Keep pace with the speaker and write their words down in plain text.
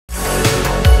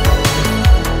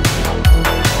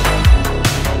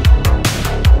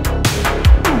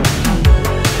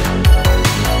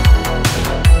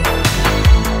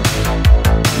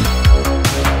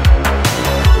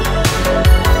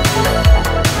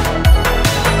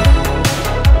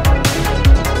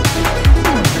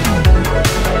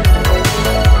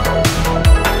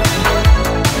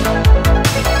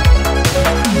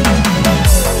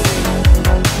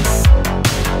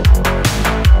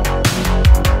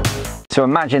So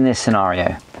imagine this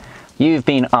scenario. You've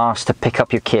been asked to pick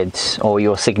up your kids or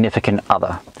your significant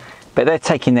other, but they're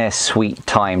taking their sweet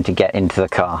time to get into the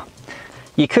car.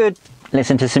 You could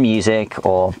listen to some music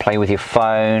or play with your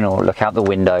phone or look out the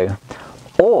window,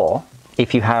 or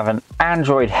if you have an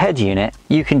Android head unit,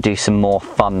 you can do some more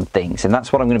fun things, and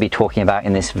that's what I'm going to be talking about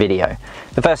in this video.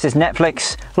 The first is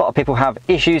Netflix. A lot of people have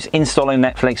issues installing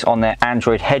Netflix on their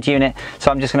Android head unit,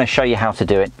 so I'm just going to show you how to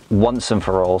do it once and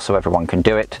for all so everyone can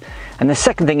do it. And the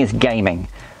second thing is gaming,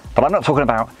 but I'm not talking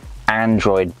about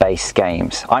Android based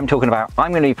games. I'm talking about, I'm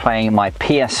going to be playing my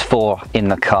PS4 in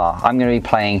the car. I'm going to be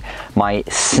playing my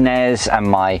SNES and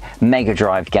my Mega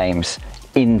Drive games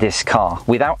in this car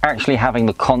without actually having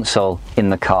the console in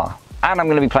the car. And I'm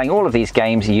going to be playing all of these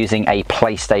games using a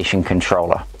PlayStation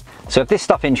controller. So if this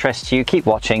stuff interests you, keep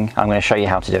watching. I'm going to show you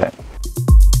how to do it.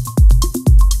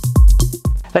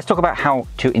 Let's talk about how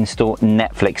to install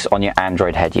Netflix on your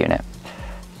Android head unit.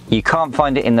 You can't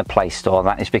find it in the Play Store.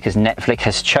 That is because Netflix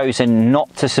has chosen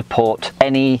not to support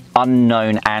any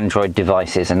unknown Android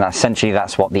devices, and essentially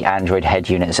that's what the Android head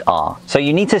units are. So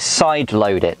you need to side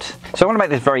load it. So I want to make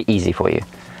this very easy for you.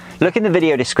 Look in the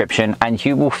video description and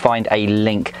you will find a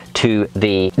link to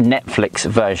the Netflix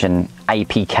version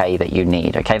APK that you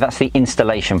need. Okay, that's the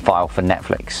installation file for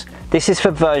Netflix. This is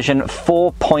for version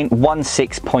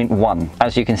 4.16.1,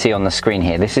 as you can see on the screen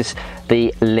here. This is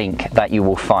the link that you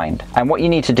will find. And what you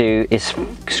need to do is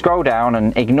scroll down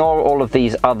and ignore all of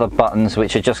these other buttons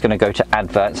which are just going to go to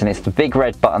adverts, and it's the big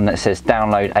red button that says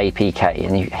download APK,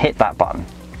 and you hit that button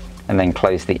and then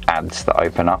close the ads that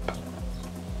open up.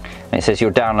 And it says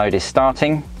your download is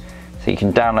starting, so you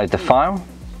can download the file.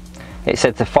 It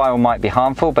said the file might be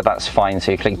harmful, but that's fine,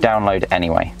 so you click download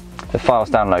anyway. The file's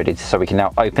downloaded, so we can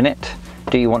now open it.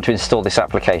 Do you want to install this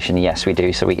application? Yes, we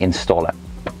do, so we install it.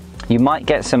 You might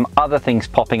get some other things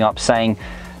popping up saying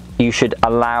you should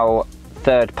allow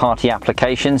third-party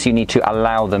applications. You need to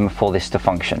allow them for this to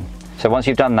function. So once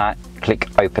you've done that, click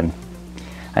open,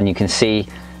 and you can see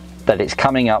that it's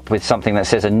coming up with something that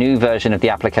says a new version of the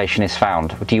application is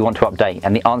found. Do you want to update?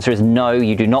 And the answer is no,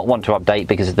 you do not want to update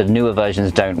because the newer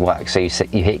versions don't work. So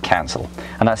you hit cancel,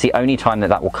 and that's the only time that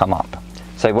that will come up.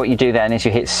 So what you do then is you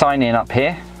hit sign in up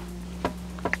here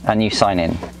and you sign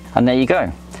in, and there you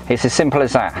go. It's as simple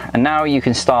as that. And now you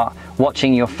can start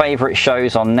watching your favorite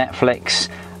shows on Netflix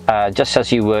just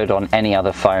as you would on any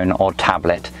other phone or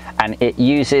tablet. And it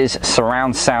uses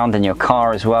surround sound in your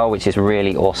car as well, which is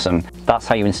really awesome. That's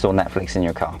how you install Netflix in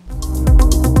your car.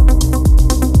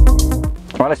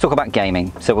 Right, let's talk about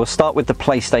gaming. So we'll start with the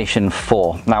PlayStation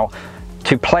 4. Now,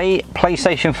 to play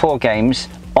PlayStation 4 games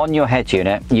on your head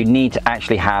unit, you need to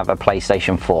actually have a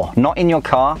PlayStation 4. Not in your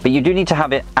car, but you do need to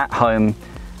have it at home,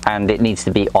 and it needs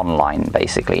to be online,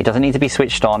 basically. It doesn't need to be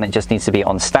switched on, it just needs to be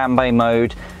on standby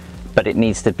mode, but it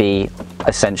needs to be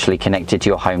essentially connected to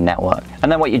your home network.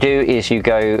 And then what you do is you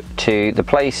go to the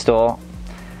Play Store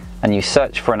and you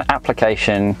search for an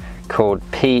application called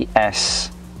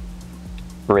PS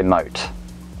Remote,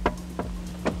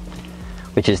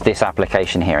 which is this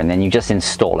application here, and then you just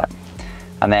install it.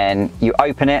 And then you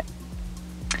open it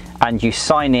and you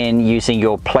sign in using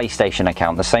your PlayStation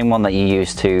account, the same one that you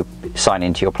use to sign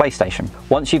into your PlayStation.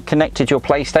 Once you've connected your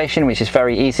PlayStation, which is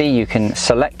very easy, you can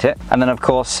select it, and then of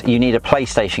course you need a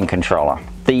PlayStation controller.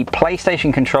 The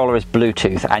PlayStation controller is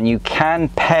Bluetooth, and you can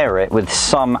pair it with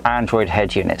some Android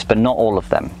head units, but not all of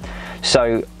them.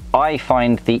 So I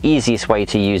find the easiest way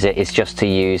to use it is just to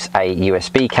use a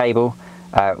USB cable.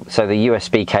 So the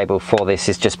USB cable for this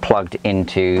is just plugged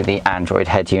into the Android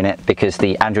head unit, because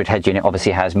the Android head unit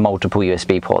obviously has multiple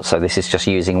USB ports, so this is just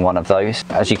using one of those.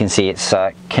 As you can see, it's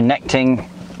connecting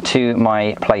to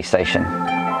my PlayStation.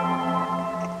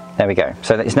 There we go.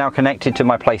 So it's now connected to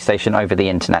my PlayStation over the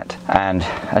internet, and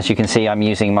as you can see, I'm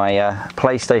using my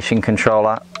PlayStation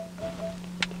controller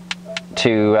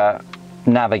to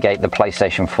navigate the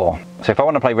PlayStation 4. So if I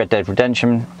want to play Red Dead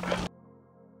Redemption,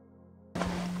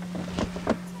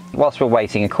 whilst we're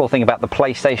waiting, a cool thing about the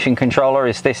PlayStation controller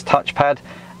is this touchpad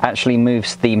actually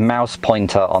moves the mouse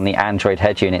pointer on the Android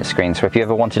head unit screen. So if you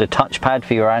ever wanted a touchpad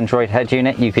for your Android head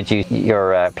unit, you could use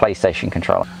your PlayStation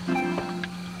controller.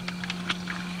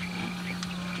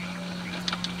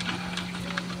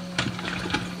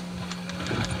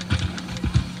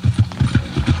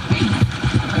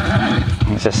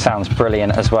 It just sounds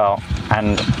brilliant as well,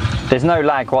 and there's no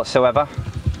lag whatsoever.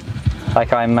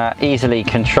 Like, I'm easily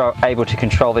able to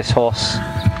control this horse.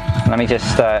 Let me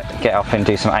just get up and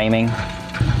do some aiming.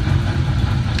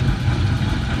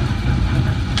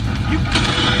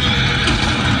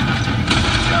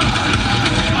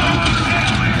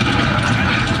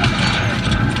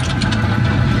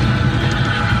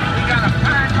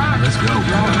 Let's go.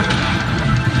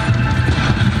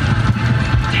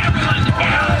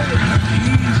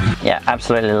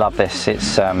 Absolutely love this.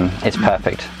 It's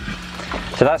perfect.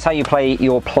 So that's how you play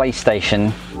your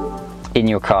PlayStation in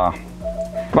your car.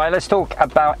 Right, let's talk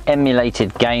about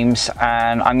emulated games,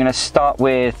 and I'm going to start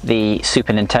with the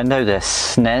Super Nintendo, the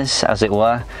SNES as it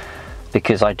were,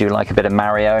 because I do like a bit of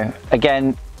Mario.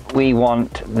 Again, we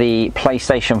want the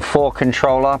PlayStation 4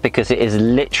 controller because it is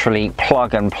literally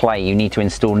plug and play. You need to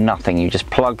install nothing. You just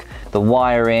plug the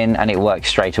wire in and it works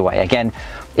straight away. Again,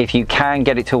 if you can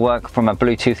get it to work from a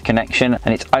Bluetooth connection,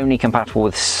 and it's only compatible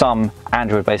with some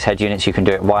Android-based head units, you can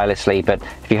do it wirelessly, but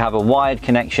if you have a wired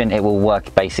connection, it will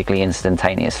work basically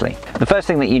instantaneously. The first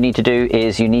thing that you need to do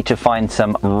is you need to find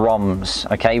some ROMs,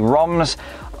 okay? ROMs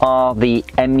are the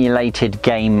emulated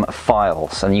game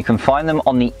files, and you can find them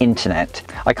on the internet.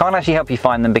 I can't actually help you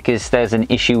find them because there's an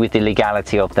issue with the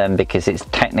legality of them, because it's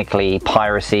technically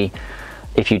piracy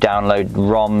if you download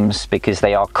ROMs, because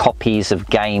they are copies of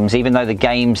games. Even though the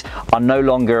games are no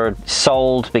longer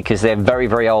sold because they're very,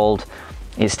 very old,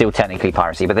 it's still technically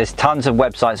piracy. But there's tons of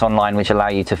websites online which allow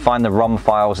you to find the ROM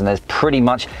files, and there's pretty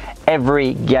much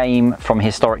every game from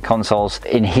historic consoles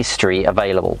in history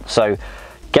available. So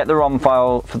get the ROM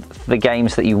file for the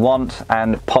games that you want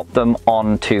and pop them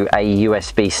onto a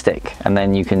USB stick, and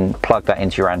then you can plug that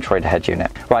into your Android head unit.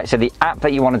 Right, so the app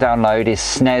that you want to download is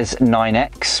SNES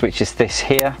 9X, which is this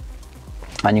here,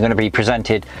 and you're going to be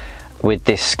presented with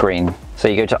this screen. So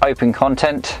you go to Open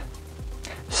Content,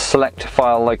 select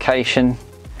File Location,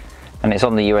 and it's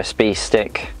on the USB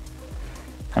stick,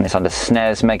 and it's under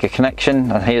SNES Mega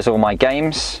Connection, and here's all my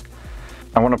games.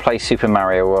 I want to play Super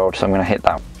Mario World, so I'm going to hit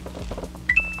that.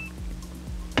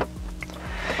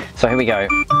 So here we go.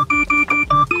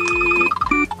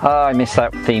 Oh, I missed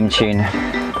that theme tune.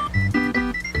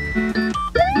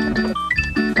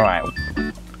 Alright,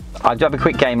 I'll do have a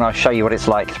quick game and I'll show you what it's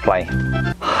like to play.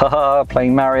 Haha,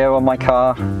 playing Mario on my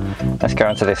car. Let's go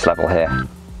into this level here.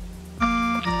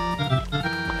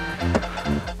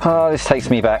 Oh, this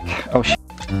takes me back. Oh, sh.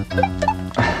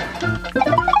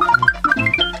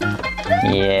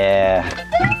 Yeah.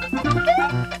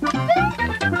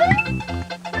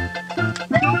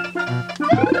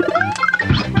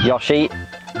 Yoshi.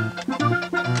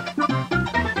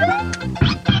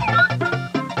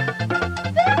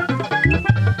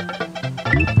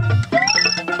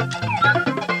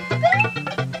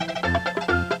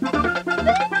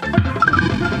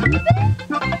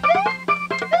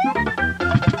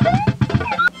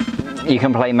 You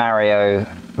can play Mario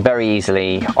very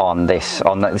easily on this.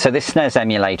 So this SNES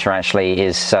emulator actually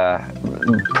is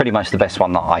pretty much the best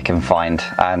one that I can find,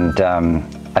 and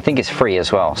I think it's free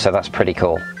as well, so that's pretty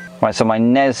cool. Right, so my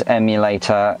NES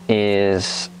emulator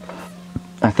is,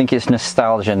 I think it's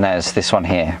Nostalgia NES, this one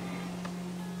here.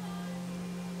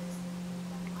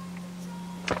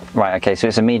 Right, okay, so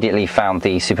it's immediately found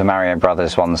the Super Mario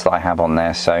Brothers ones that I have on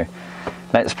there, so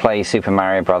let's play Super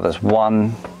Mario Brothers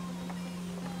 1.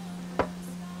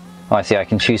 Oh, I see, I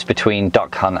can choose between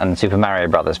Duck Hunt and Super Mario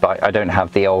Brothers, but I don't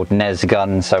have the old NES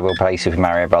gun, so we'll play Super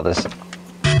Mario Brothers.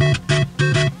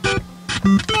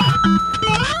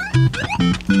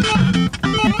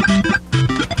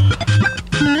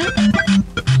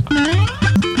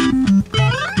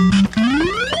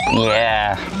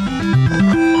 Yeah.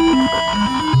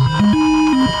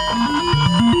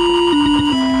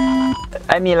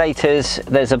 Emulators,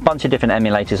 there's a bunch of different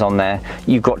emulators on there.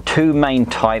 You've got two main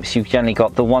types. You've generally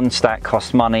got the ones that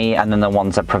cost money and then the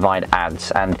ones that provide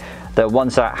ads. And the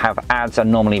ones that have ads are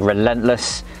normally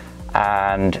relentless,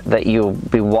 and that you'll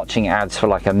be watching ads for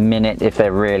like a minute if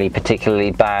they're really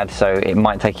particularly bad, so it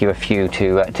might take you a few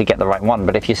to get the right one.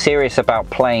 But if you're serious about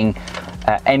playing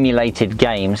emulated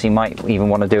games, you might even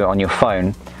want to do it on your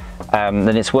phone,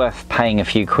 then it's worth paying a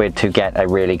few quid to get a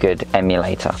really good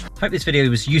emulator. Hope this video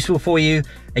was useful for you.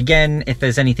 Again, if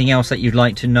there's anything else that you'd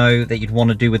like to know that you'd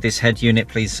want to do with this head unit,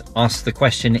 please ask the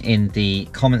question in the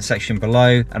comment section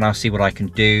below and I'll see what I can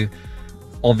do.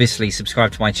 Obviously,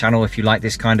 subscribe to my channel if you like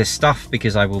this kind of stuff,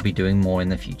 because I will be doing more in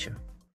the future.